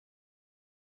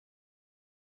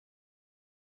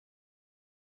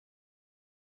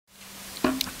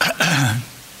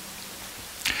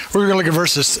We're going to look at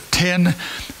verses 10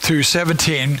 through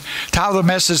 17. The title of the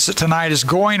message tonight is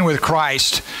Going with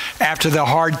Christ After the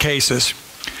Hard Cases.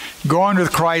 Going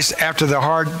with Christ after the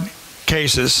hard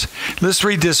cases. Let's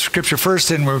read this scripture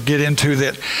first, and we'll get into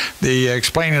the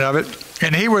explaining of it.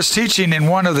 And he was teaching in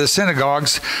one of the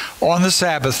synagogues on the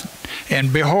Sabbath,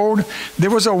 and behold,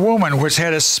 there was a woman which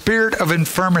had a spirit of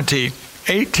infirmity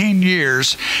 18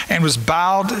 years, and was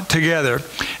bowed together,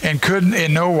 and could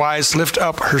in no wise lift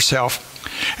up herself.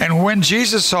 And when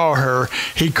Jesus saw her,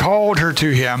 he called her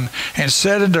to him, and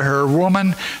said unto her,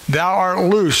 Woman, thou art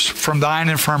loosed from thine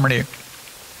infirmity.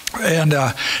 And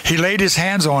he laid his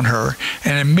hands on her,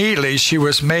 and immediately she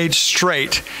was made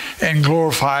straight and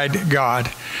glorified God.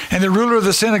 And the ruler of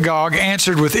the synagogue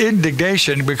answered with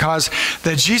indignation, because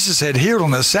that Jesus had healed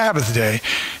on the Sabbath day,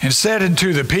 and said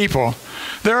unto the people,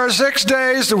 There are 6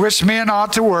 days to which men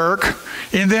ought to work.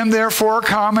 In them therefore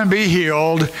come and be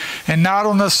healed, and not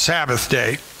on the Sabbath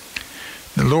day.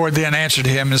 The Lord then answered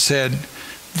him and said,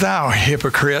 Thou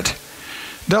hypocrite,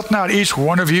 doth not each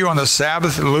one of you on the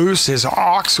Sabbath loose his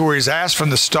ox or his ass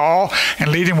from the stall,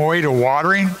 and lead him away to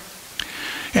watering?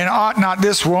 And ought not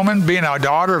this woman, being a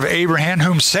daughter of Abraham,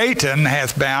 whom Satan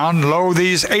hath bound, lo,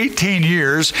 these 18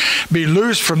 years, be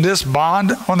loosed from this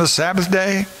bond on the Sabbath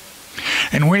day?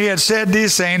 And when he had said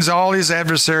these things, all his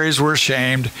adversaries were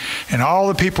ashamed, and all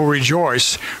the people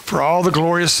rejoiced for all the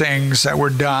glorious things that were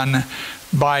done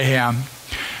by him.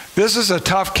 This is a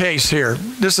tough case here.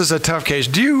 This is a tough case.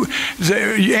 You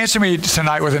answer me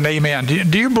tonight with an amen.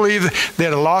 Do you believe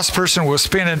that a lost person will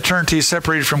spend eternity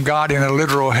separated from God in a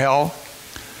literal hell?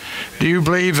 Do you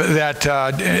believe that,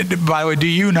 by the way, do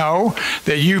you know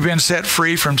that you've been set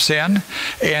free from sin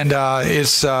and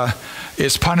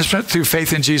it's punishment through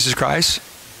faith in Jesus Christ?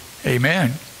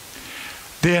 Amen.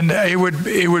 Then it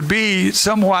would be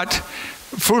somewhat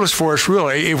foolish for us,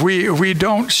 really, if we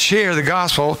don't share the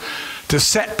gospel to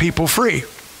set people free.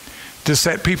 To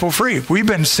set people free. We've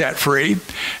been set free,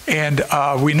 and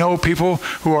we know people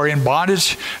who are in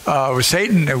bondage with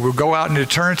Satan and will go out in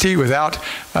eternity without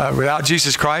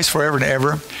Jesus Christ forever and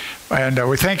ever. And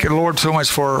we thank the Lord so much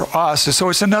for us. And so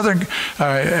it's another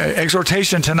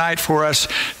exhortation tonight for us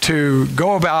to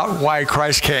go about why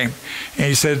Christ came. And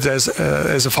he said, as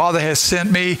the Father has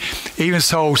sent me, even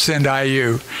so send I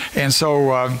you. And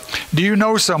so do you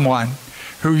know someone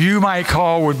who you might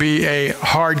call would be a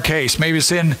hard case? Maybe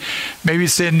it's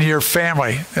in your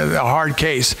family, a hard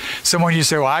case. Someone you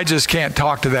say, well, I just can't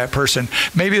talk to that person.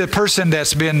 Maybe the person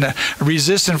that's been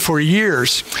resistant for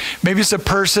years. Maybe it's a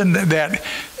person that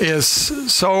is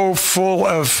so full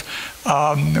of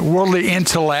worldly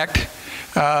intellect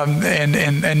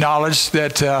and knowledge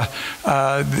that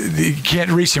you can't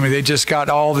reach them. They just got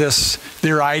all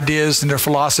their ideas and their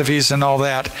philosophies and all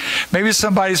that. Maybe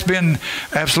somebody's been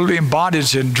absolutely in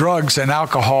bondage in drugs and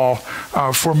alcohol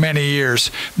for many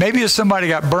years. Maybe if somebody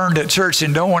got burned at church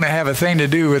and don't want to have a thing to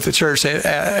do with the church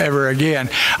ever again.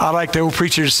 I like the old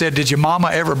preacher that said, did your mama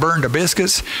ever burn the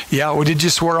biscuits? Yeah, well, did you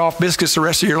swear off biscuits the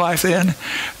rest of your life then?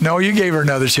 No, you gave her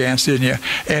another chance, didn't you?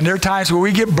 And there are times where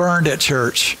we get burned at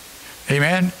church.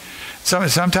 Amen?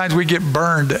 Sometimes we get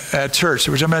burned at church.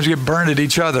 Sometimes we get burned at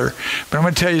each other. But I'm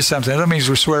going to tell you something. That means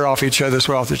we swear off each other,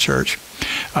 swear off the church.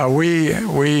 We're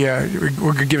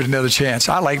going to give it another chance.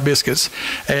 I like biscuits.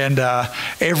 And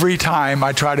every time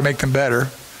I try to make them better.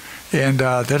 And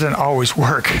that doesn't always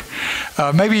work.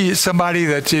 Maybe somebody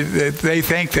that they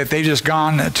think that they've just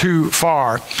gone too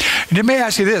far. And let me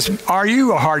ask you this. Are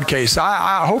you a hard case?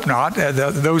 I hope not.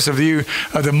 Those of you,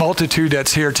 the multitude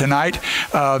that's here tonight,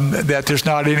 that there's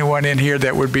not anyone in here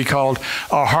that would be called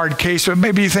a hard case. But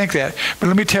maybe you think that. But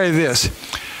let me tell you this.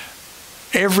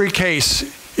 Every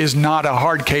case is not a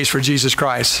hard case for Jesus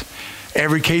Christ.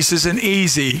 Every case is an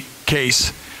easy case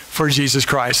for Jesus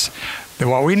Christ. Then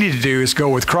what we need to do is go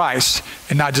with Christ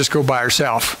and not just go by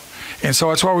ourselves. And so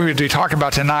that's what we're going to be talking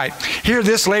about tonight. Here,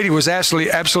 this lady was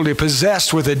absolutely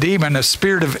possessed with a demon, a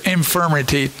spirit of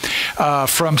infirmity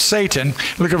from Satan.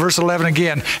 Look at verse 11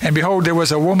 again. And behold, there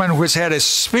was a woman which had a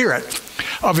spirit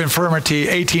of infirmity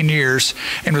 18 years,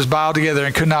 and was bowed together,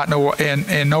 and could not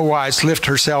in no wise lift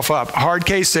herself up. Hard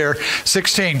case there.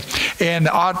 16. And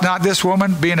ought not this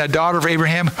woman, being a daughter of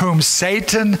Abraham, whom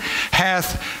Satan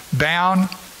hath bound,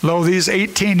 lo, these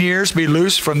 18 years be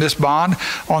loosed from this bond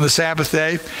on the Sabbath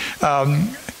day?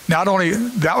 Not only,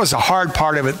 that was the hard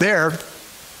part of it there,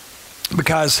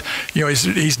 because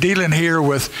he's dealing here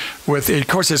with of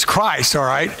course it's Christ, all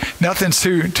right. Nothing's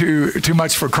too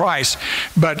much for Christ,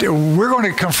 but we're going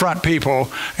to confront people,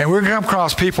 and we're going to come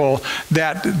across people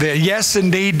that yes,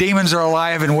 indeed, demons are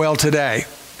alive and well today.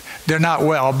 They're not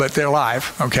well, but they're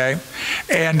alive, okay?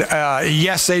 And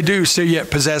yes, they do still yet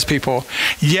possess people.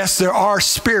 Yes, there are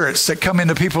spirits that come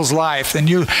into people's life, and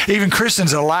even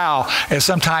Christians allow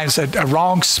sometimes a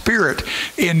wrong spirit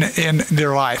in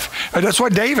their life. That's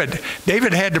what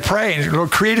David had to pray,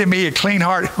 Lord, create in me a clean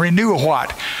heart, renew a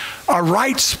what? A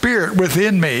right spirit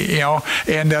within me,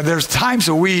 and there's times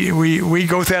that we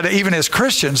go through that even as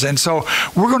Christians, and so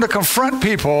we're going to confront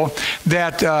people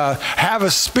that have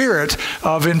a spirit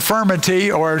of infirmity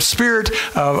or a spirit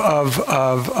of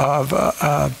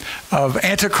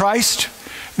Antichrist.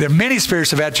 There are many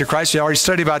spirits of Antichrist. You already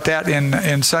studied about that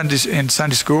in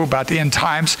Sunday school about the end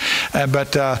times,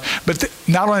 but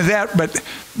not only that,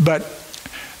 but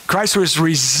Christ was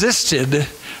resisted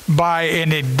by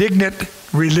an indignant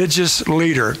religious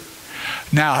leader.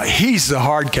 Now, he's the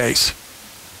hard case.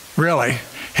 Really.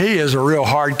 He is a real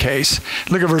hard case.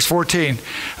 Look at verse 14.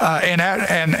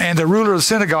 And the ruler of the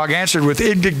synagogue answered with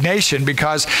indignation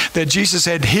because that Jesus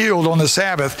had healed on the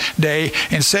Sabbath day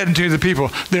and said unto the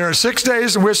people, there are 6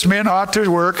 days in which men ought to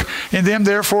work. In them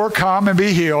therefore come and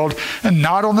be healed, and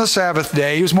not on the Sabbath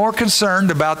day. He was more concerned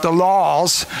about the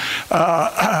laws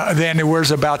than he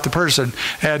was about the person.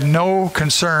 Had no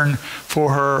concern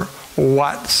for her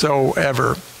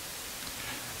whatsoever.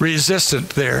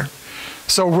 Resistant there.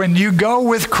 So when you go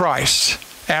with Christ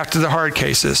after the hard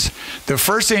cases, the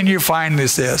first thing you find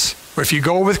is this. If you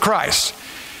go with Christ,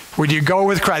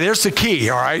 there's the key,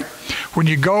 all right? When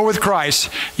you go with Christ,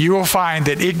 you will find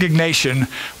that intimidation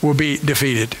will be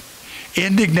defeated.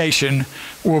 Intimidation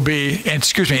will be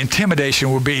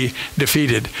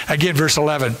defeated. Again, verse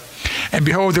 11. And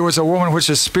behold, there was a woman which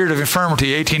is a spirit of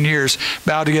infirmity, 18 years,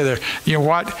 bowed together. You know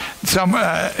what?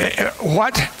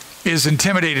 What is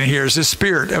intimidating here is this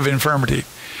spirit of infirmity.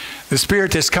 The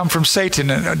spirit that's come from Satan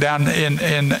down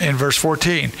in verse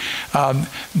 14.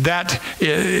 That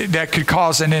could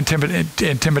cause an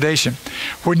intimidation.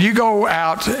 When you go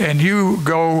out and you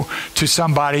go to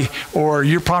somebody, or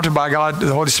you're prompted by God,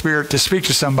 the Holy Spirit, to speak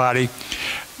to somebody,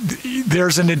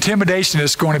 there's an intimidation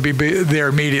that's going to be there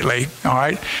immediately, all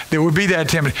right? There will be that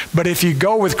intimidation. But if you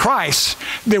go with Christ,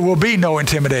 there will be no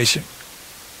intimidation.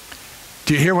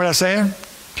 Do you hear what I'm saying?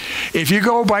 If you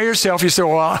go by yourself, you say,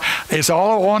 well, it's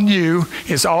all on you.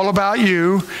 It's all about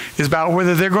you. It's about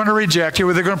whether they're going to reject you,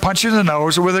 whether they're going to punch you in the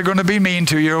nose, or whether they're going to be mean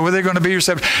to you, or whether they're going to be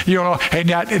yourself. And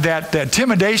that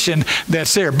intimidation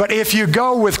that's there. But if you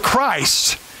go with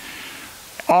Christ,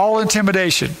 all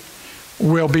intimidation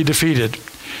will be defeated.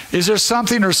 Is there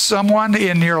something or someone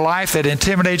in your life that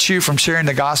intimidates you from sharing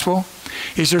the gospel?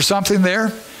 Is there something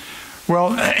there?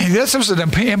 Well, this was an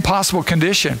impossible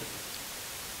condition.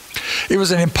 It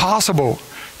was an impossible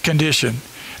condition.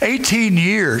 18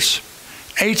 years,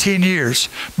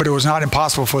 but it was not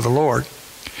impossible for the Lord.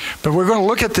 But we're going to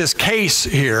look at this case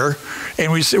here, and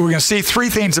we're going to see three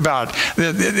things about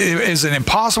it. It is an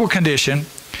impossible condition.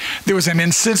 There was an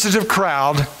insensitive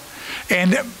crowd,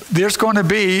 and there's going to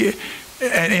be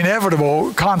an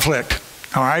inevitable conflict.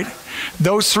 All right?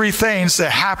 Those three things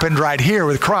that happened right here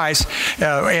with Christ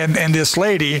and this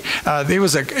lady, it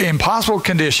was an impossible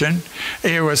condition.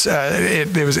 There was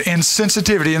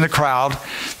insensitivity in the crowd.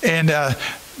 And,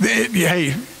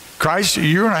 hey, Christ,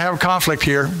 you're going to have a conflict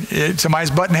here. Somebody's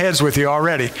butting heads with you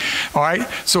already. All right?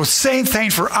 So same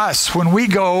thing for us. When we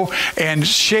go and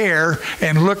share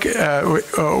and look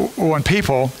on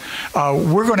people,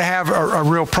 we're going to have a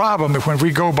real problem when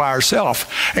we go by ourselves.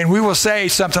 And we will say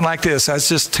something like this: that's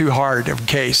just too hard of a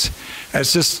case.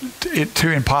 That's just too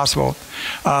impossible.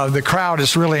 The crowd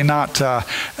is really not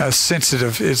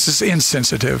sensitive. It's just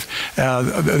insensitive.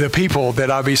 The people that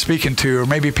I'll be speaking to, or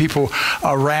maybe people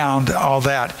around, all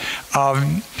that.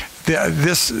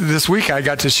 This week I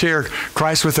got to share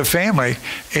Christ with a family,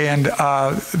 and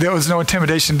there was no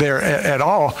intimidation there at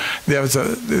all. There was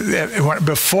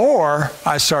before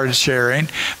I started sharing,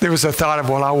 there was a thought of,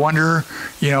 well, I wonder,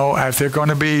 if they're going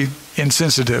to be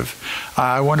insensitive.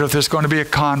 I wonder if there's going to be a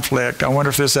conflict. I wonder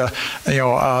if there's a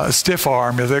stiff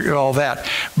arm, all that.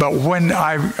 But when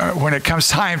it comes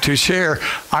time to share,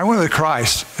 I went with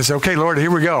Christ. I said, okay, Lord,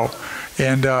 here we go.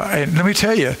 And let me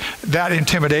tell you, that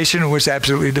intimidation was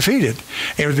absolutely defeated.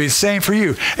 It would be the same for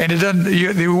you. And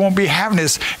you won't be having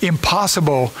this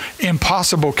impossible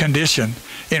condition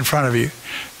in front of you,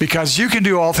 because you can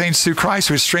do all things through Christ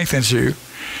who strengthens you.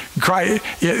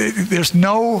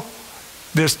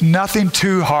 There's nothing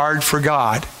too hard for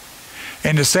God.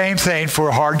 And the same thing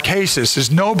for hard cases. There's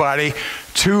nobody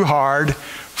too hard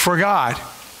for God.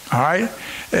 All right?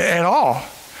 At all.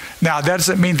 Now, that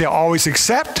doesn't mean they'll always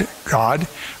accept God,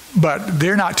 but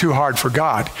they're not too hard for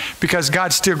God, because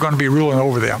God's still going to be ruling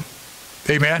over them.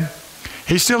 Amen?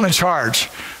 He's still in charge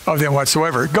of them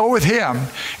whatsoever. Go with him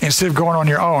instead of going on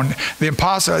your own. The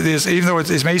impossible is, even though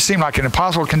it may seem like an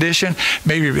impossible condition,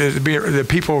 maybe the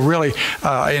people are really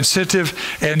insensitive,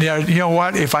 and you know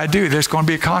what? If I do, there's going to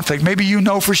be a conflict. Maybe you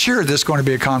know for sure there's going to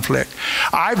be a conflict.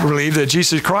 I believe that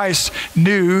Jesus Christ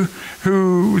knew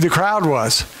who the crowd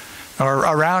was or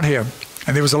around him.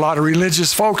 And there was a lot of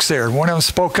religious folks there. One of them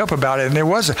spoke up about it, and there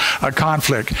was a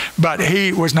conflict. But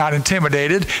he was not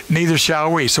intimidated, neither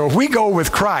shall we. So if we go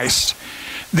with Christ,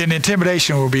 then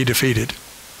intimidation will be defeated.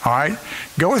 All right?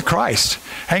 Go with Christ.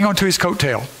 Hang on to his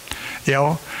coattail.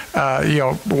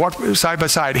 Walk side by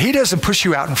side. He doesn't push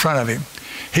you out in front of him.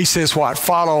 He says what?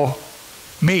 Follow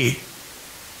me,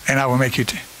 and I will make you...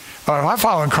 If I'm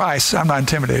following Christ, I'm not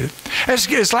intimidated.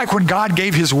 It's like when God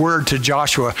gave his word to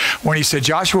Joshua, when he said,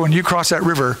 Joshua, when you cross that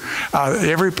river,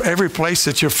 every place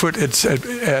that your foot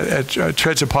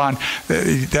treads upon,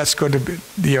 that's going to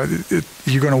be,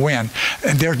 you're going to win.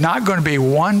 And there's not going to be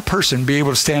one person be able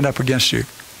to stand up against you.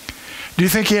 Do you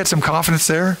think he had some confidence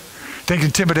there? Think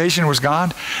intimidation was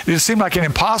gone? It seemed like an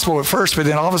impossible at first, but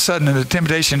then all of a sudden the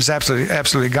intimidation is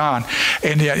absolutely gone.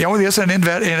 And there's an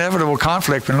inevitable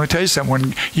conflict. But let me tell you something,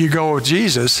 when you go with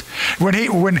Jesus,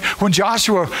 when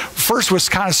Joshua first was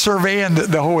kind of surveying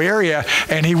the whole area,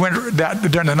 and he went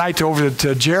during the night over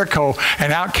to Jericho,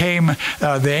 and out came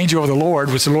the angel of the Lord,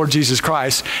 which is the Lord Jesus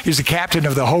Christ. He's the captain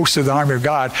of the host of the army of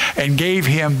God, and gave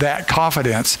him that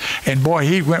confidence. And boy,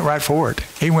 he went right for it.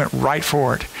 He went right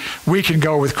for it. We can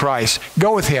go with Christ.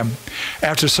 Go with him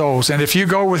after souls. And if you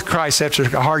go with Christ after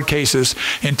hard cases,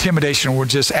 intimidation will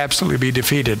just absolutely be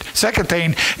defeated. Second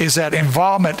thing is that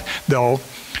involvement will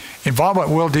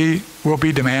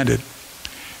be demanded.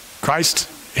 Christ,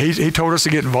 he told us to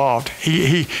get involved.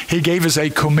 He gave us a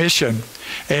commission,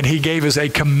 and he gave us a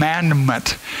commandment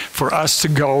for us to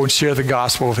go and share the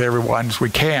gospel with everyone as we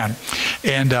can,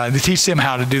 and to teach them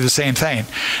how to do the same thing.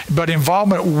 But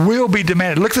involvement will be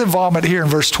demanded. Look at the involvement here in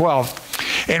verse 12.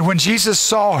 And when Jesus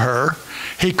saw her,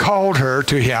 he called her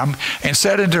to him and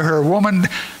said unto her, Woman,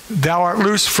 thou art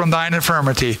loosed from thine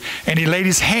infirmity. And he laid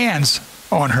his hands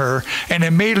on her, and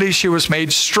immediately she was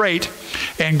made straight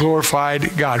and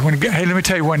glorified God. Hey, let me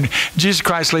tell you, when Jesus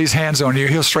Christ lays hands on you,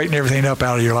 he'll straighten everything up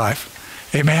out of your life.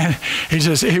 Amen.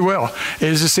 He will.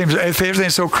 It just seems, if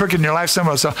everything's so crooked in your life, some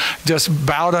of us just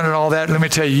bowed under all that. Let me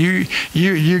tell you,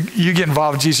 you get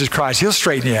involved with Jesus Christ, he'll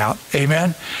straighten you out.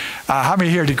 Amen. How many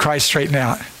here did Christ straighten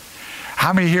out?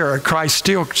 How many here are Christ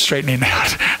still straightening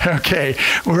out? Okay,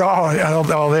 we're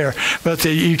all there. But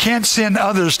you can't send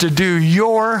others to do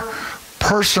your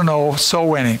personal soul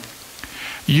winning,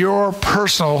 your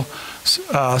personal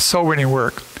soul winning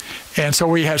work. And so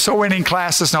we have soul winning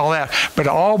classes and all that, but it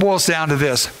all boils down to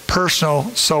this: personal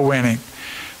soul winning.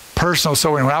 Personal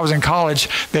soul winning. When I was in college,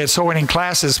 they had soul winning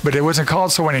classes, but it wasn't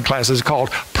called soul winning classes. It's called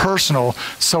personal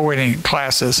soul winning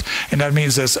classes, and that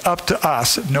means it's up to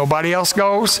us. If nobody else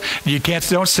goes,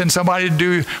 don't send somebody to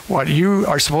do what you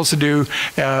are supposed to do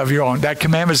of your own. That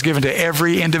commandment is given to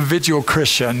every individual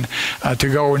Christian to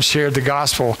go and share the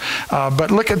gospel.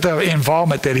 But look at the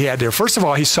involvement that he had there. First of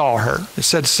all, he saw her. It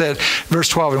said verse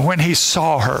 12, and when he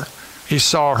saw her, he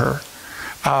saw her.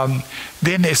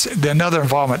 Then another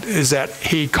involvement is that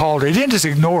he called her. He didn't just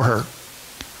ignore her,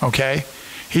 okay?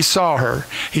 He saw her.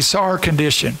 He saw her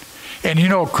condition. And you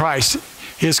know, Christ,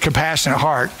 his compassionate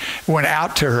heart, went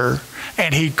out to her,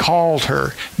 and he called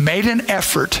her, made an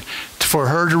effort for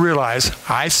her to realize,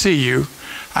 I see you.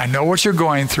 I know what you're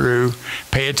going through.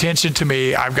 Pay attention to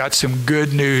me. I've got some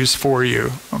good news for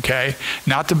you, okay?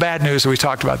 Not the bad news that we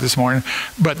talked about this morning,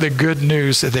 but the good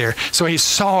news there. So he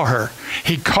saw her.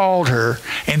 He called her.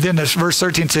 And then this verse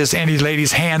 13 says, and he laid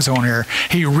his hands on her.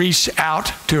 He reached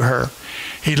out to her.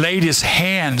 He laid his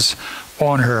hands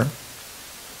on her.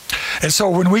 And so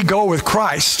when we go with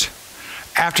Christ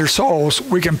after souls,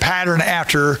 we can pattern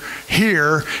after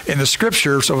here in the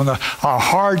scripture. So in a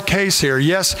hard case here,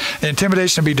 yes,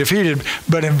 intimidation will be defeated,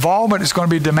 but involvement is going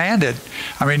to be demanded.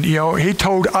 I mean, he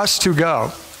told us to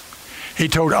go. He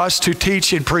told us to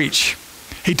teach and preach.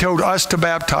 He told us to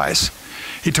baptize.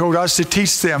 He told us to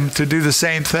teach them to do the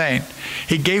same thing.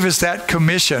 He gave us that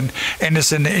commission, and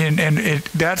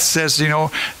that says,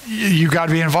 you got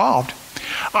to be involved.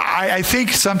 I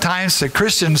think sometimes the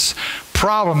Christians'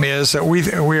 problem is that we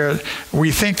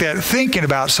think that thinking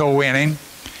about soul winning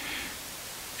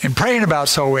and praying about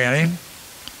soul winning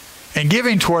and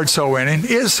giving towards soul winning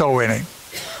is soul winning,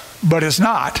 but it's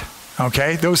not.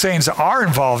 Okay, those things are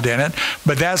involved in it,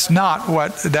 but that's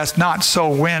not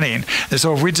soul winning. And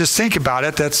so if we just think about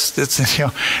it, it's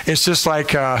just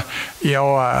like I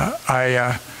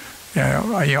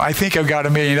think I've got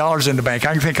 $1 million in the bank.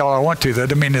 I can think all I want to. That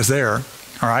doesn't mean it's there.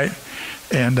 All right.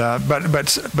 And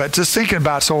but just thinking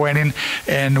about soul winning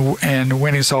and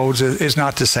winning souls is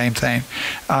not the same thing.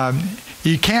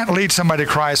 You can't lead somebody to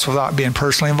Christ without being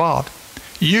personally involved.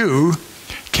 You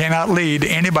cannot lead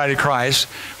anybody to Christ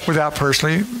without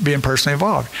being personally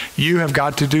involved. You have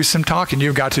got to do some talking.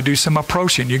 You've got to do some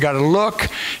approaching. You've got to look.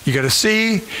 You've got to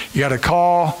see. You've got to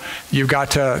call. You've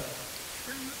got to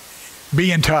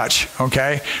be in touch,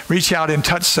 okay? Reach out and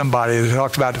touch somebody that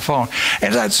talked about the phone.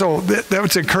 And that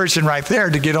was encouraging right there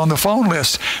to get on the phone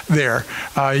list there.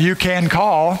 You can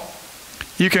call.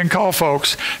 You can call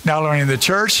folks, not only in the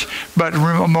church, but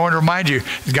I want to remind you,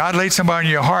 God laid somebody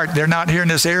in your heart. They're not here in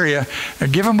this area.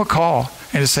 Give them a call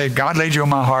and just say, God laid you on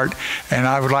my heart, and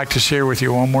I would like to share with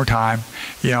you one more time,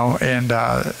 and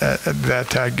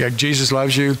that Jesus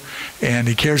loves you, and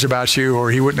he cares about you, or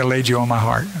he wouldn't have laid you on my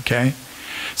heart, okay?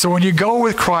 So when you go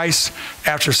with Christ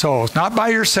after souls, not by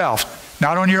yourself,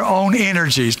 not on your own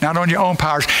energies, not on your own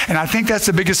powers. And I think that's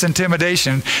the biggest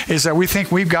intimidation, is that we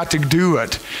think we've got to do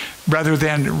it, rather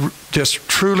than just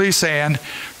truly saying,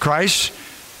 Christ,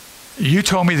 you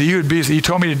told me that you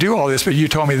told me to do all this, but you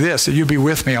told me this, that you'd be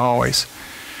with me always.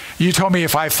 You told me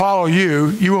if I follow you,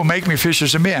 you will make me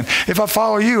fishers of men. If I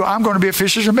follow you, I'm going to be a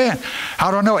fisher of men.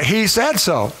 How do I know it? He said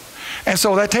so. And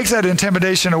so that takes that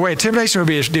intimidation away. Intimidation will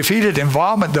be defeated.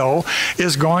 Involvement, though,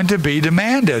 is going to be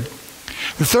demanded.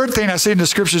 The third thing I see in the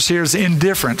scriptures here is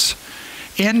indifference.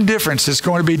 Indifference is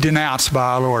going to be denounced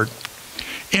by our Lord.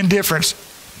 Indifference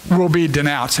will be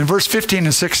denounced. In verse 15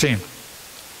 and 16,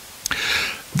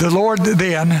 the Lord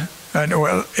then,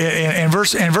 in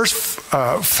verse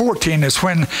 14 is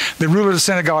when the ruler of the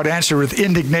synagogue answered with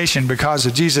indignation because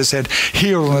of Jesus had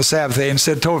healed on the Sabbath day, and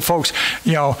told folks,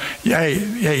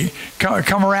 hey,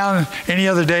 come around any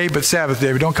other day but Sabbath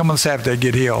day, but don't come on the Sabbath day to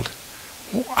get healed.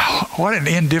 What an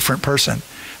indifferent person,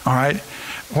 all right?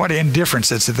 What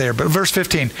indifference is there. But verse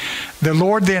 15, the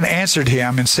Lord then answered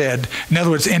him and said, in other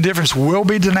words, indifference will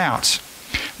be denounced.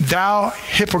 Thou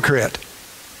hypocrite,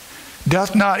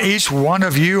 doth not each one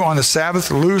of you on the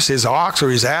Sabbath loose his ox or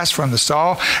his ass from the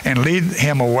stall and lead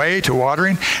him away to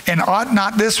watering? And ought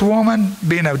not this woman,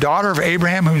 being a daughter of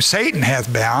Abraham, whom Satan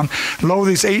hath bound, lo,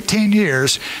 these 18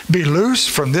 years, be loosed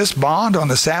from this bond on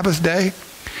the Sabbath day?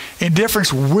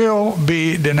 Indifference will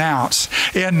be denounced.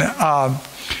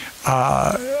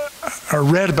 I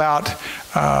read about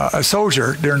a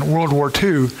soldier during World War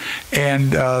II,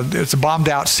 and it's bombed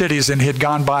out cities, and he had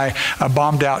gone by a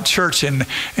bombed out church, and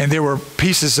there were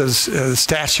pieces of the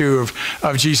statue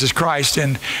of Jesus Christ,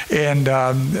 and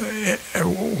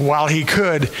while he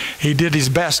could, he did his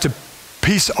best to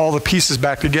piece all the pieces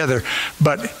back together,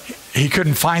 but he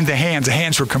couldn't find the hands. The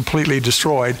hands were completely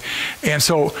destroyed. And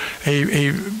so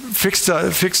he fixed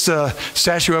the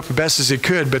statue up the best as he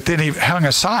could, but then he hung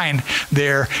a sign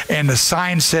there, and the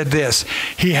sign said this: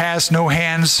 he has no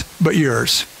hands but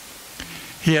yours.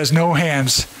 He has no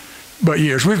hands but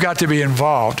yours. We've got to be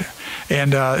involved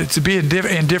and to be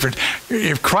indifferent.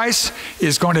 If Christ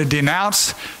is going to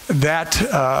denounce that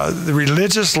the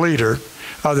religious leader,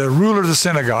 the ruler of the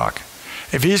synagogue,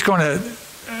 if he's going to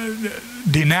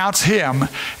denounce him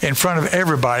in front of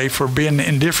everybody for being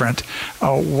indifferent,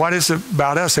 what is it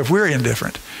about us if we're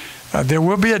indifferent? There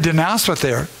will be a denouncement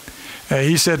there.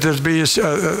 He said there'd be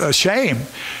a shame,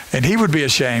 and he would be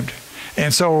ashamed.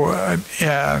 And so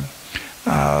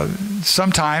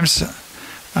sometimes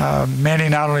many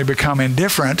not only become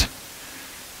indifferent,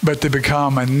 but they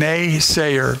become a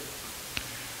naysayer.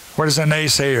 What is a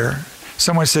naysayer?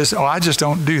 Someone says, oh, I just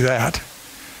don't do that.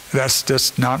 That's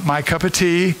just not my cup of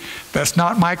tea. That's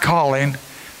not my calling.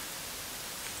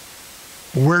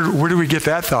 Where do we get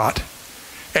that thought?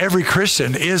 Every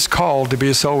Christian is called to be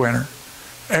a soul winner.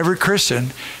 Every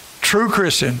Christian, true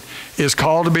Christian, is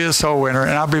called to be a soul winner,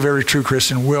 and I believe every true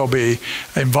Christian will be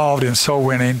involved in soul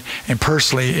winning and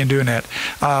personally in doing that.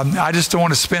 I just don't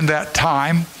want to spend that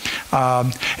time.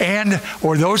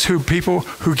 Or those people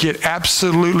who get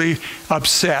absolutely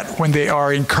upset when they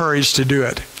are encouraged to do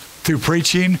it through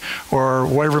preaching or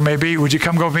whatever it may be. Would you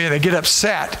come go with me? And they get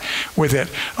upset with it.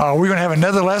 We're going to have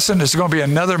another lesson. This is going to be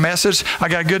another message. I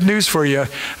got good news for you.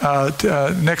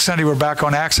 Next Sunday we're back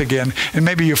on Acts again, and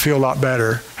maybe you'll feel a lot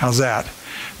better. How's that?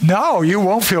 No, you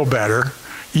won't feel better.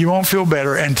 You won't feel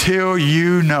better until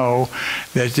you know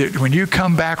that when you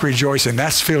come back rejoicing,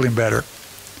 that's feeling better.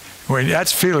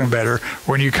 That's feeling better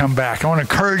when you come back. I want to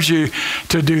encourage you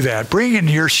to do that. Bring in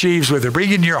your sheaves with you.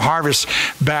 Bring in your harvest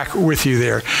back with you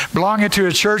there. Belonging to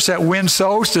a church that wins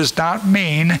souls does not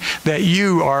mean that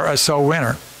you are a soul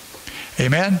winner.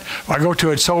 Amen? I go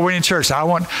to a soul winning church. I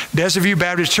want Desert View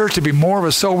Baptist Church to be more of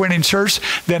a soul winning church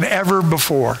than ever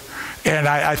before. And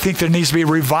I think there needs to be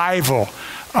revival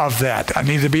of that. I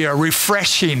need to be a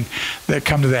refreshing that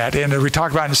come to that. And we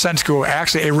talked about in Sunday school,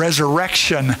 actually a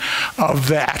resurrection of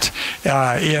that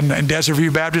in Desert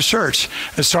View Baptist Church.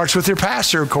 It starts with your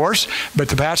pastor, of course, but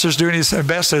the pastor's doing his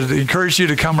best to encourage you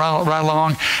to come right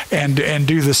along and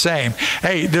do the same.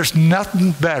 Hey, there's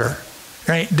nothing better.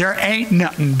 Right? There ain't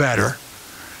nothing better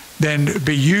than to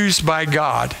be used by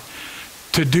God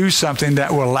to do something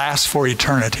that will last for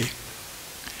eternity.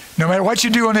 No matter what you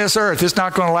do on this earth, it's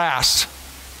not going to last.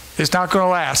 It's not going to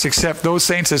last except those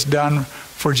things that's done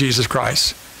for Jesus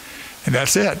Christ. And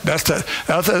that's it.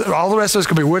 All the rest of us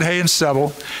could be wood, hay, and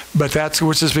stubble, but that's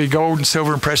which is to be gold and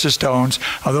silver and precious stones,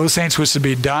 are those things which is to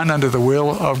be done under the will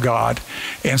of God.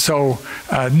 And so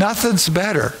nothing's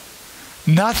better.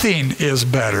 Nothing is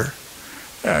better.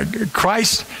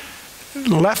 Christ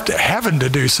left heaven to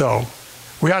do so.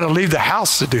 We ought to leave the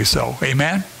house to do so.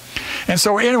 Amen? And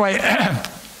so anyway,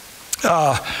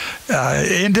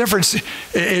 indifference,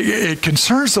 it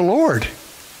concerns the Lord.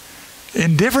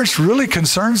 Indifference really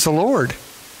concerns the Lord.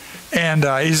 And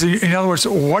in other words,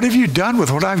 what have you done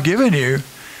with what I've given you?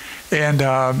 And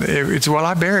it's, well,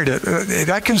 I buried it.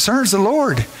 That concerns the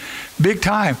Lord big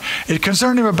time. It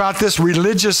concerned him about this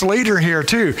religious leader here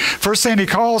too. First thing he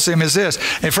calls him is this.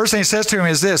 And first thing he says to him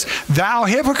is this: thou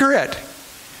hypocrite.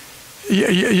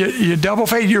 You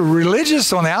double-faced. You're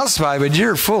religious on the outside, but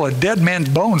you're full of dead men's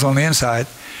bones on the inside.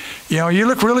 You know, you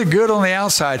look really good on the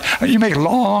outside. You make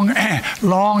long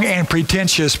and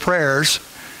pretentious prayers,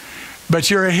 but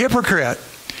you're a hypocrite.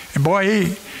 And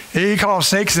boy, he called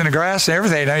snakes in the grass and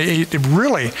everything. He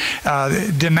really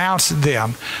denounced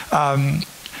them.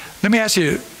 Let me ask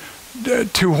you,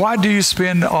 to what do you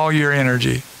spend all your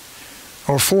energy?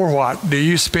 Or for what do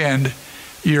you spend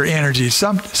your energy?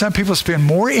 Some people spend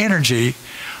more energy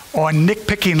on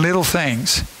nitpicking little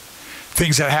things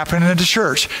that happen in the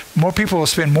church. More people will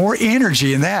spend more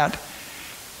energy in that,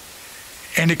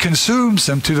 and it consumes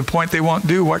them to the point they won't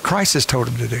do what Christ has told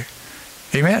them to do.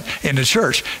 Amen? In the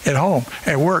church, at home,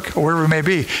 at work, or wherever it may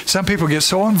be. Some people get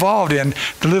so involved in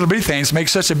the little bitty things, make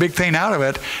such a big thing out of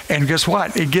it, and guess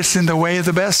what? It gets in the way of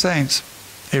the best things.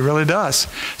 It really does.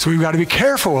 So we've got to be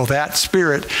careful with that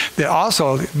spirit that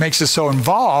also makes us so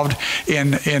involved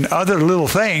in other little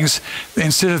things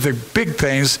instead of the big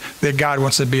things that God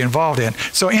wants to be involved in.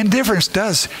 So indifference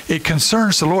it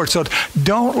concerns the Lord. So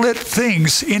don't let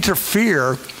things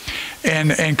interfere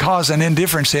and cause an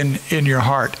indifference in your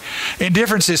heart.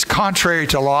 Indifference is contrary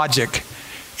to logic.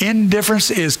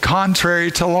 Indifference is contrary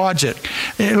to logic.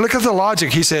 Look at the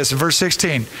logic, he says in verse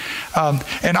 16.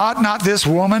 And ought not this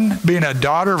woman, being a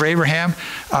daughter of Abraham,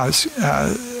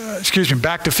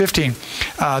 back to 15.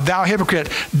 Thou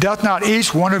hypocrite, doth not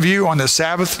each one of you on the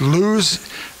Sabbath loose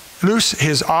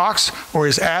his ox or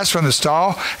his ass from the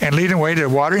stall and lead him away to the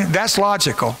watering? That's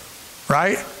logical,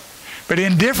 right? But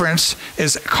indifference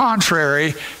is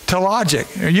contrary to logic.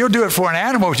 You'll do it for an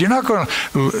animal, but you're not going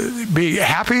to be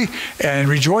happy and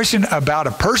rejoicing about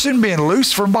a person being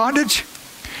loose from bondage.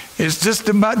 It's just,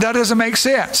 that doesn't make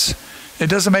sense. It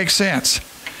doesn't make sense.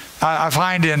 I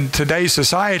find in today's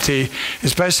society,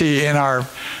 especially in our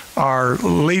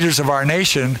leaders of our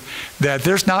nation, that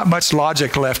there's not much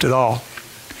logic left at all.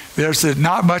 There's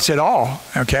not much at all,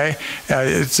 okay?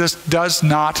 It just does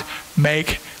not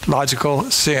make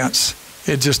logical sense.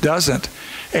 It just doesn't.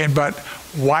 But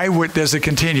why does it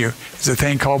continue? It's a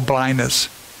thing called blindness.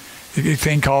 A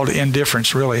thing called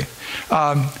indifference, really.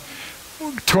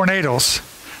 Tornadoes.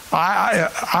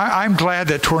 I'm glad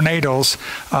that tornadoes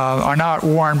are not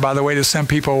warned by the way that some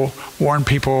people warn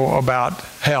people about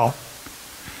hell.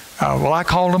 Well, I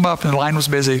called them up and the line was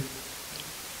busy.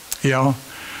 You know,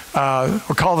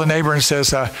 we'll call the neighbor and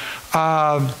says,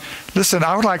 listen,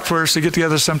 I would like for us to get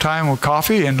together sometime with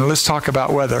coffee and let's talk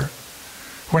about weather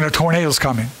when a tornado's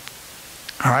coming.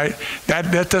 All right,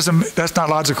 that's not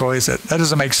logical, is it? That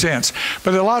doesn't make sense.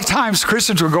 But a lot of times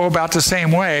Christians will go about the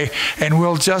same way, and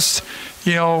we'll just,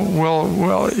 I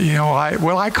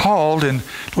called and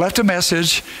left a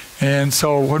message, and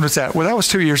so when was that? Well, that was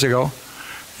 2 years ago.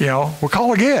 We'll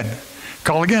call again.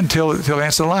 Call again till they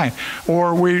answer the line.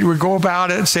 Or we go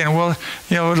about it and saying, well,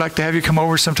 we'd like to have you come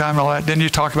over sometime and all that. Then you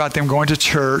talk about them going to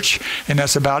church, and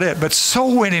that's about it. But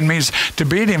soul winning means to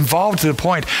be involved to the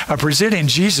point of presenting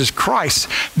Jesus Christ.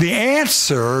 The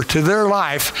answer to their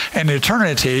life and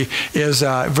eternity is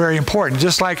very important.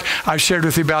 Just like I've shared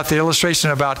with you about the illustration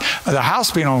about the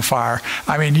house being on fire.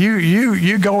 I mean,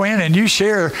 you go in and you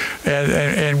share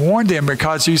and warn them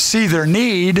because you see their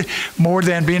need more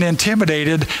than being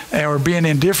intimidated or being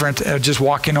indifferent, just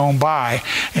walking on by.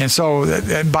 And so,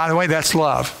 and by the way, that's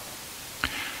love.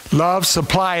 Love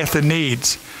supplieth the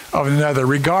needs of another,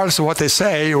 regardless of what they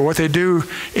say or what they do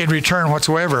in return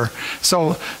whatsoever.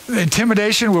 So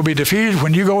intimidation will be defeated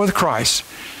when you go with Christ.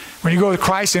 When you go with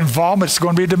Christ, involvement is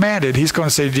going to be demanded. He's going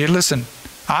to say, listen,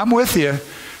 I'm with you,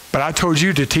 but I told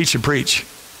you to teach and preach.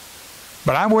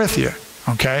 But I'm with you,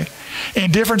 okay?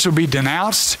 Indifference will be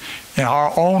denounced in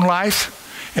our own life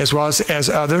as well as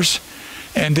others.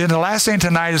 And then the last thing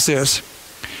tonight is this: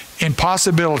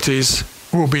 impossibilities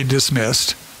will be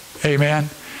dismissed. Amen?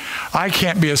 I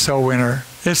can't be a soul winner.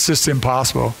 It's just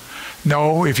impossible.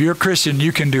 No, if you're a Christian,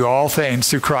 you can do all things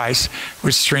through Christ,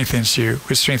 which strengthens you.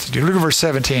 Look at verse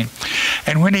 17.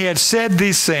 And when he had said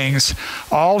these things,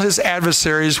 all his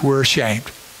adversaries were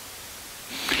ashamed.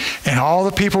 And all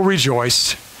the people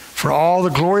rejoiced for all the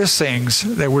glorious things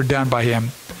that were done by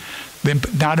him.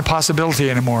 Not a possibility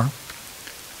anymore.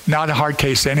 Not a hard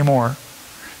case anymore.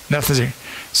 Nothing.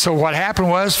 So what happened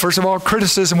was, first of all,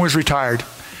 criticism was retired.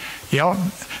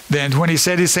 Then when he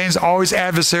said these things, all his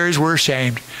adversaries were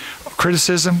ashamed.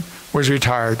 Criticism was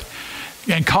retired.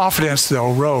 And confidence,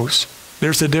 though, rose.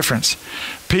 There's the difference.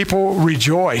 People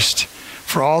rejoiced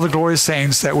for all the glorious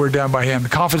things that were done by him.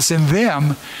 Confidence in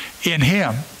them, in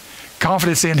him.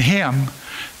 Confidence in him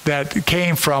that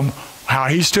came from how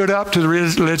he stood up to the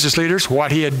religious leaders,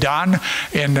 what he had done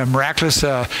in the miraculous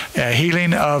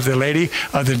healing of the lady,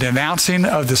 of the denouncing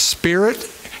of the spirit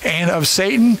and of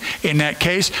Satan in that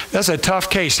case. That's a tough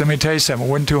case. Let me tell you something. It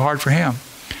wasn't too hard for him.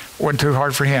 It wasn't too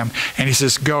hard for him. And he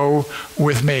says, go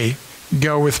with me.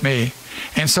 Go with me.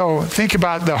 And so think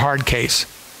about the hard case.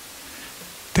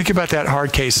 Think about that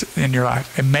hard case in your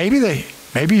life. And maybe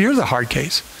you're the hard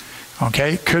case.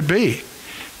 Okay? Could be.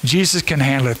 Jesus can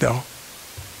handle it, though.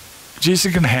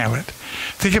 Jesus can handle it.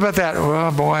 Think about that.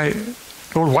 Oh, boy,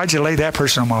 Lord, why'd you lay that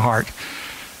person on my heart?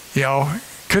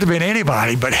 Could have been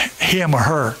anybody but him or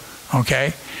her.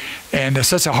 Okay? And it's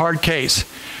such a hard case.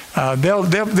 They'll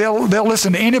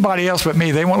listen to anybody else but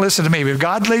me. They won't listen to me. But if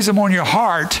God lays them on your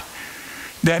heart,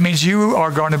 that means you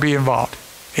are going to be involved.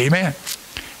 Amen.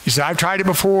 He said, I've tried it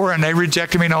before, and they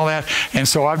rejected me and all that, and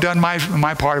so I've done my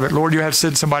part of it. Lord, you have to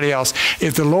send somebody else.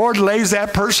 If the Lord lays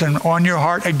that person on your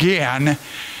heart again,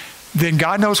 then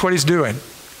God knows what he's doing.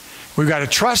 We've got to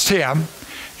trust him,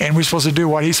 and we're supposed to do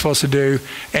what he's supposed to do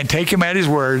and take him at his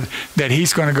word that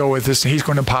he's going to go with us and he's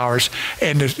going to empower us.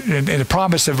 And the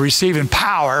promise of receiving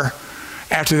power,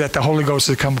 after that the Holy Ghost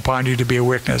has come upon you to be a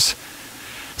witness.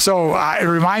 So it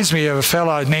reminds me of a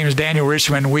fellow named Daniel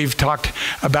Richmond. We've talked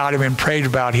about him and prayed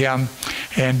about him.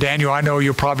 And Daniel, I know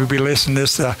you'll probably be listening to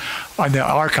this on the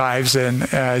archives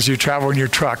and as you travel in your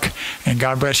truck. And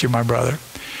God bless you, my brother.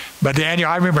 But Daniel,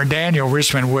 I remember Daniel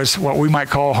Richmond was what we might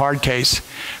call a hard case.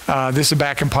 This is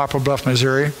back in Poplar Bluff,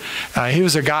 Missouri. He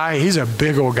was a guy, he's a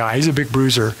big old guy. He's a big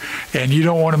bruiser. And you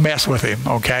don't want to mess with him,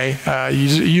 okay?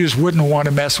 You just wouldn't want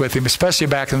to mess with him, especially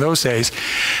back in those days.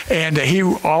 And he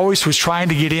always was trying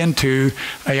to get into,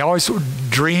 he always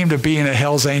dreamed of being a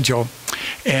Hell's Angel.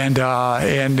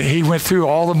 And he went through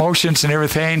all the motions and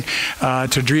everything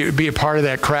to be a part of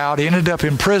that crowd. He ended up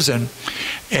in prison.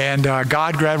 And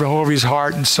God grabbed a hold of his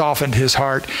heart and softened his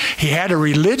heart. He had a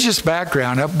religious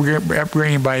background,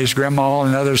 upbringing by his grandma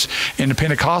and others in the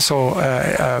Pentecostal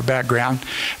background,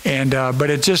 but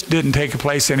it just didn't take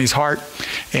place in his heart.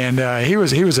 And he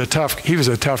was a tough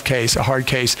case, a hard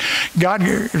case.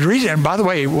 And by the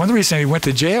way, one of the reasons he went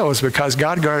to jail was because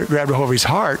God grabbed a hold of his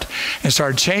heart and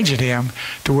started changing him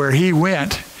to where he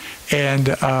went and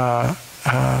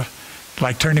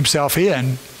turned himself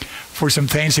in for some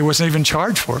things he wasn't even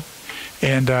charged for.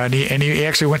 And he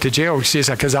actually went to jail. He says,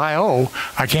 because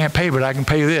I can't pay, but I can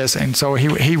pay this. And so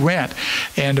he went.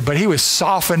 But he was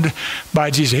softened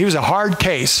by Jesus. He was a hard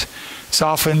case,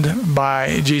 softened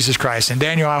by Jesus Christ. And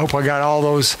Daniel, I hope I got all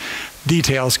those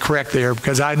details correct there,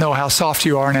 because I know how soft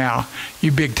you are now,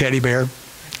 you big teddy bear.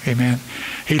 Amen.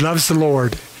 He loves the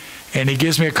Lord. And he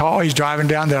gives me a call. He's driving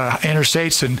down the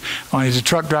interstates, and he's a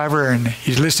truck driver, and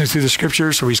he's listening through the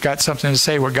Scriptures, so he's got something to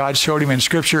say, what God showed him in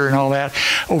Scripture and all that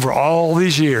over all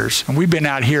these years. And we've been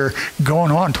out here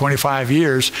going on 25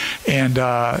 years,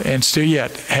 and still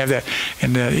yet have that.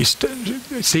 And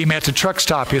see him at the truck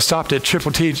stop. He stopped at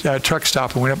Triple T truck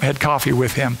stop and went up and had coffee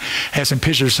with him, had some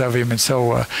pictures of him. And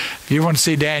so if you want to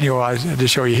see Daniel, I to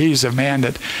show you, he's a man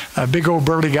a big old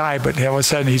burly guy, but all of a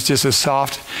sudden he's just as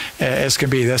soft as can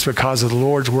be. That's because of the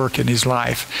Lord's work in his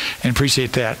life, and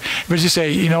appreciate that. But you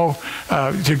say,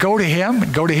 to go to him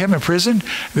in prison,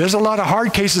 there's a lot of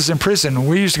hard cases in prison.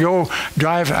 We used to go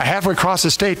drive halfway across the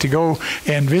state to go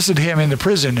and visit him in the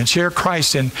prison and share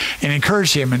Christ and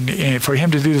encourage him and for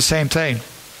him to do the same thing.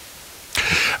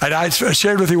 And I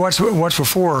shared with you once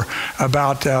before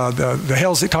about the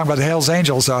Hells, talking about the Hells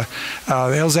Angels. The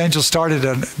Hells Angels started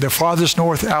at the farthest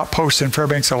north outpost in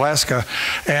Fairbanks, Alaska.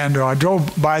 And I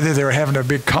drove by there. They were having a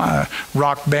big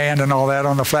rock band and all that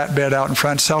on the flatbed out in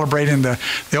front, celebrating the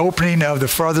opening of the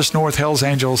farthest north Hells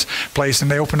Angels place.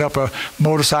 And they opened up a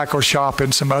motorcycle shop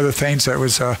and some other things that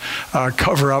was a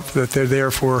cover-up that they're there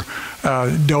for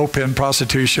dope and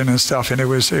prostitution and stuff. And it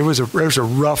was a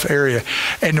rough area.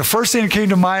 And the first thing that came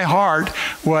to my heart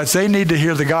was they need to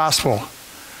hear the gospel.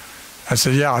 I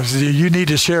said, yeah, you need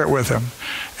to share it with them.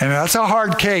 And that's a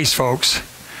hard case, folks.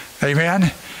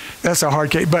 Amen? That's a hard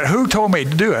case. But who told me to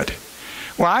do it?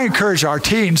 Well, I encourage our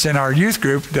teens and our youth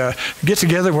group to get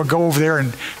together. We'll go over there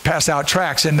and pass out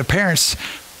tracts. And the parents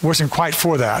wasn't quite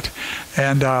for that.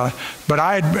 And but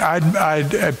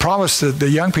I'd promised the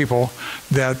young people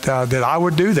that I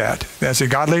would do that. I said,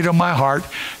 God laid it on my heart,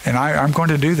 and I'm going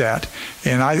to do that.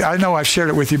 And I know I've shared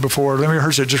it with you before. Let me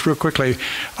rehearse it just real quickly.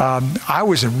 I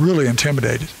was really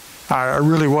intimidated. I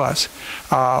really was.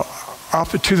 Up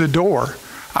to the door,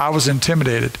 I was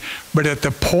intimidated. But at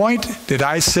the point that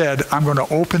I said, I'm going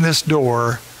to open this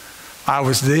door, I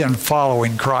was then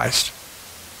following Christ.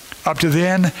 Up to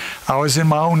then, I was in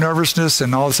my own nervousness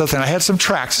and all this stuff. And I had some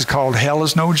tracts. It's called Hell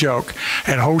is No Joke,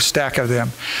 and a whole stack of them.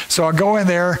 So I go in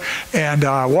there and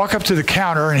walk up to the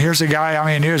counter, and here's a guy. I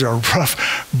mean, here's a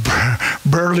rough,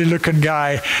 burly-looking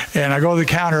guy. And I go to the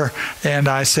counter, and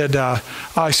I said,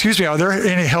 excuse me, are there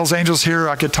any Hells Angels here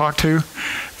I could talk to?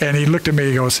 And he looked at me.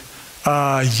 He goes,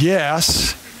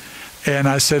 yes. And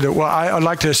I said, well, I'd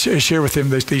like to share with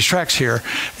him these tracts here.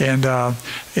 And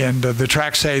the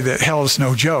tracts say that hell is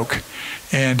no joke.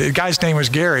 And the guy's name was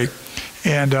Gary.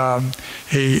 And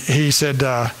he said,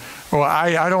 well,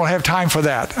 I don't have time for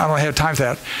that. I don't have time for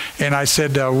that. And I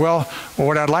said, well,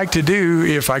 what I'd like to do,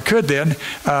 if I could then,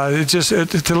 just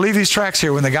to leave these tracts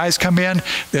here. When the guys come in,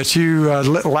 that you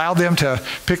allow them to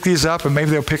pick these up, and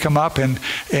maybe they'll pick them up. And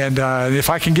if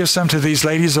I can give some to these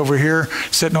ladies over here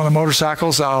sitting on the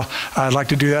motorcycles, I'd like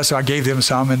to do that. So I gave them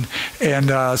some.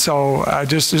 And so I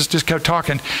just kept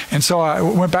talking. And so I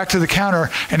went back to the counter,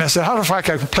 and I said, how if I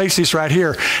can place these right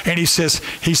here? And he says,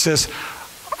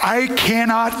 I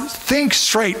cannot think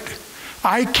straight.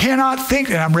 I cannot think,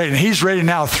 and I'm ready. And he's ready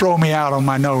now to throw me out on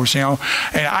my nose, And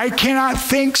I cannot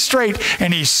think straight.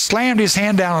 And he slammed his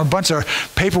hand down on a bunch of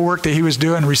paperwork that he was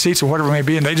doing, receipts or whatever it may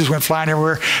be, and they just went flying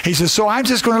everywhere. He says, so I'm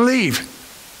just going to leave.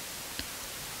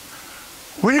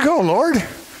 Where'd you go, Lord?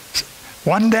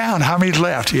 One down. How many's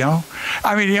left,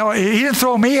 I mean, he didn't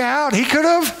throw me out. He could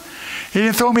have. He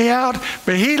didn't throw me out,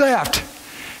 but he left.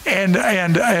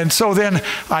 And so then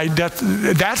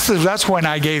that's when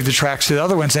I gave the tracts to the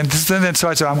other ones. And then so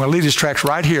I said, I'm going to leave these tracts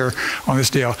right here on this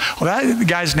deal. Well, that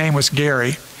guy's name was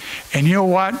Gary. And you know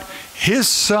what? His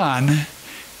son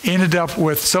ended up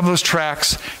with some of those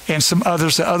tracts and some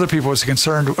others that other people was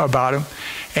concerned about him.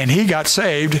 And he got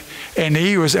saved, and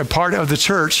he was a part of the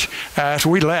church. After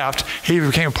we left, he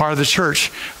became a part of the church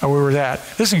where we were at.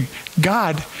 Listen,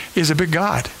 God is a big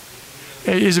God.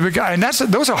 He's a big guy. And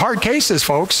those are hard cases,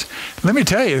 folks. Let me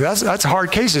tell you, that's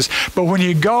hard cases. But when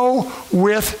you go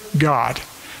with God,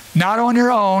 not on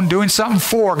your own, doing something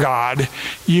for God,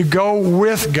 you go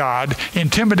with God,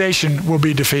 intimidation will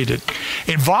be defeated.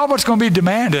 Involvement's going to be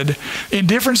demanded.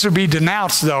 Indifference will be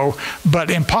denounced, though, but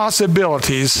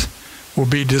impossibilities will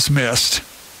be dismissed.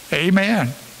 Amen.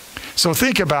 So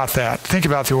think about that. Think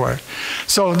about the word.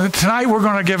 So tonight we're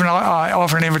going to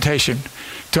offer an invitation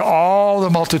to all the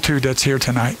multitude that's here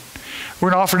tonight. We're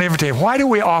going to offer an invitation. Why do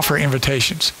we offer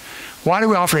invitations? Why do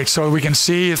we offer it? So we can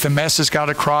see if the message got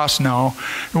across? No.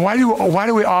 Why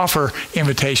do we offer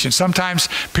invitations? Sometimes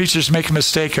preachers make a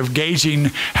mistake of gauging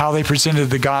how they presented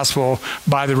the gospel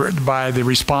by the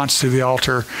response to the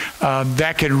altar.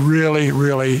 That could really,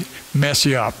 really mess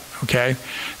you up. Okay?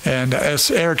 And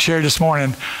as Eric shared this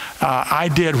morning, I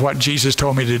did what Jesus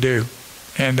told me to do.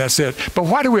 And that's it. But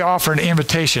why do we offer an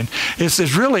invitation?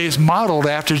 It's modeled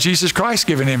after Jesus Christ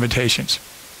giving invitations.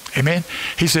 Amen?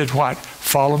 He said what?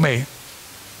 Follow me.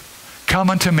 Come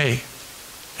unto me.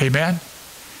 Amen?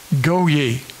 Go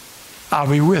ye. I'll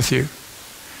be with you.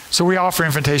 So we offer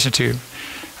invitation to you.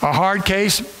 A hard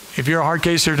case, if you're a hard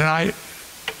case here tonight,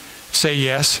 say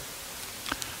yes.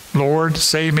 Lord,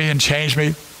 save me and change me.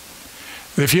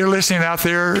 If you're listening out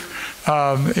there,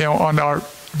 on our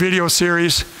video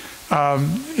series,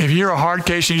 if you're a hard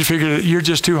case and you figure that you're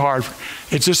just too hard,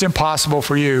 it's just impossible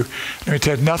for you. Let me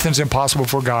tell you, nothing's impossible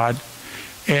for God.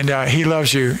 And He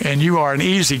loves you. And you are an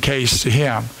easy case to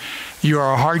Him. You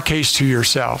are a hard case to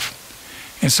yourself.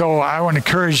 And so I want to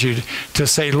encourage you to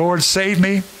say, Lord, save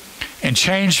me and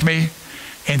change me.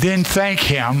 And then thank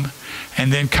Him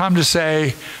and then come to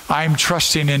say, I'm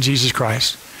trusting in Jesus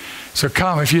Christ. So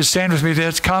come, if you stand with me,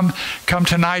 come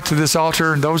tonight to this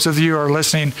altar. And those of you who are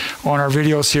listening on our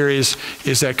video series,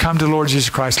 is that come to Lord Jesus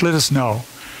Christ. Let us know.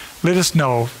 Let us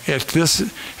know if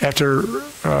this, after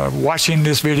watching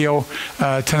this video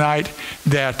tonight,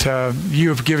 that you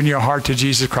have given your heart to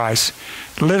Jesus Christ.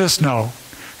 Let us know.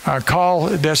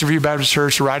 Call Desert View Baptist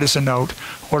Church, write us a note,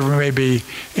 whatever it may be,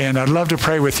 and I'd love to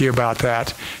pray with you about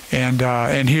that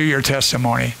and hear your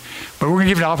testimony. But we're going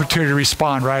to give you an opportunity to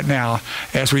respond right now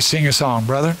as we sing a song.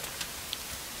 Brother?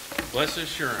 Blessed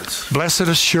assurance. Blessed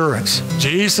assurance.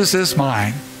 Jesus is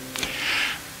mine.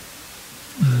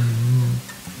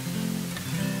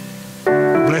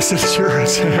 Blessed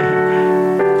assurance.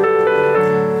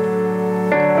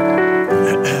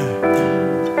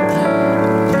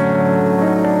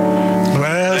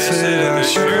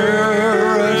 Blessed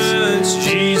assurance,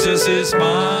 Jesus is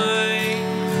mine.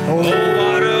 Oh,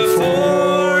 what a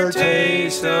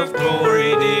foretaste of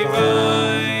glory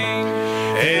divine,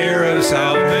 heir of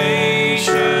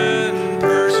salvation,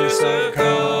 purchased of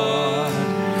God,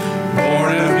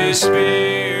 born of His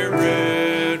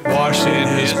Spirit, washed in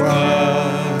His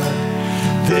blood.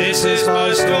 This is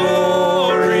my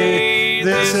story,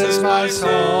 this is my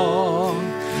song,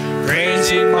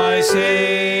 praising my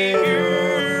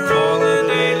Savior all the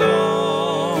day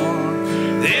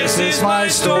long. This is my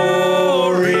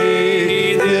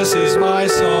story, this is my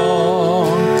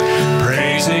song,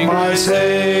 praising my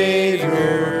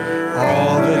Savior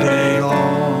all the day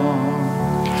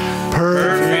long.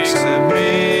 Perfect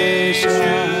submission,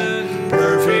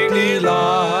 perfect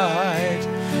delight,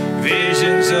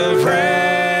 visions of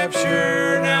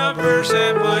rapture now burst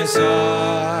at my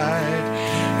side.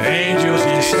 Angels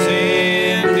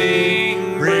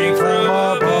descending, ring from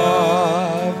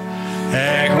above,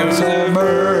 echoes of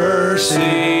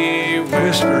mercy,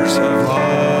 whispers of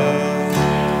love.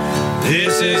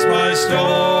 This is my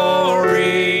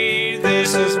story,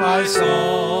 this is my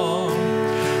song,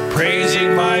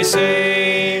 praising my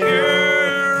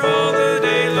Savior all the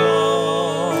day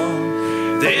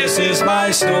long. This is my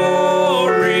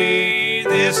story,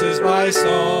 this is my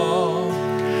song,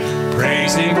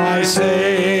 praising my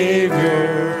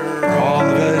Savior all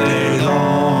the day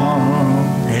long.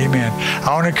 Amen.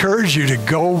 I want to encourage you to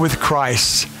go with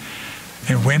Christ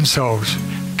and win souls.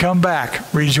 Come back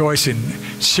rejoicing.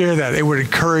 Share that. It would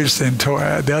encourage them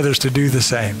the others to do the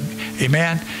same.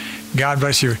 Amen. God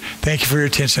bless you. Thank you for your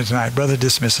attention tonight. Brother,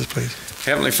 dismiss us, please.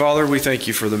 Heavenly Father, we thank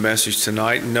you for the message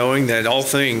tonight, knowing that all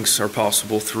things are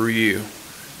possible through you.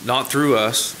 Not through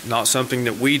us, not something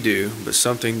that we do, but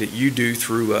something that you do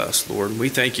through us, Lord. And we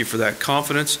thank you for that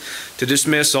confidence to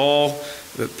dismiss all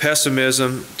the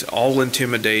pessimism, to all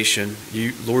intimidation.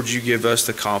 Lord, you give us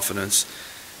the confidence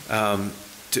to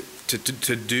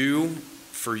do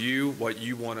for you what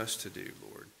you want us to do, Lord.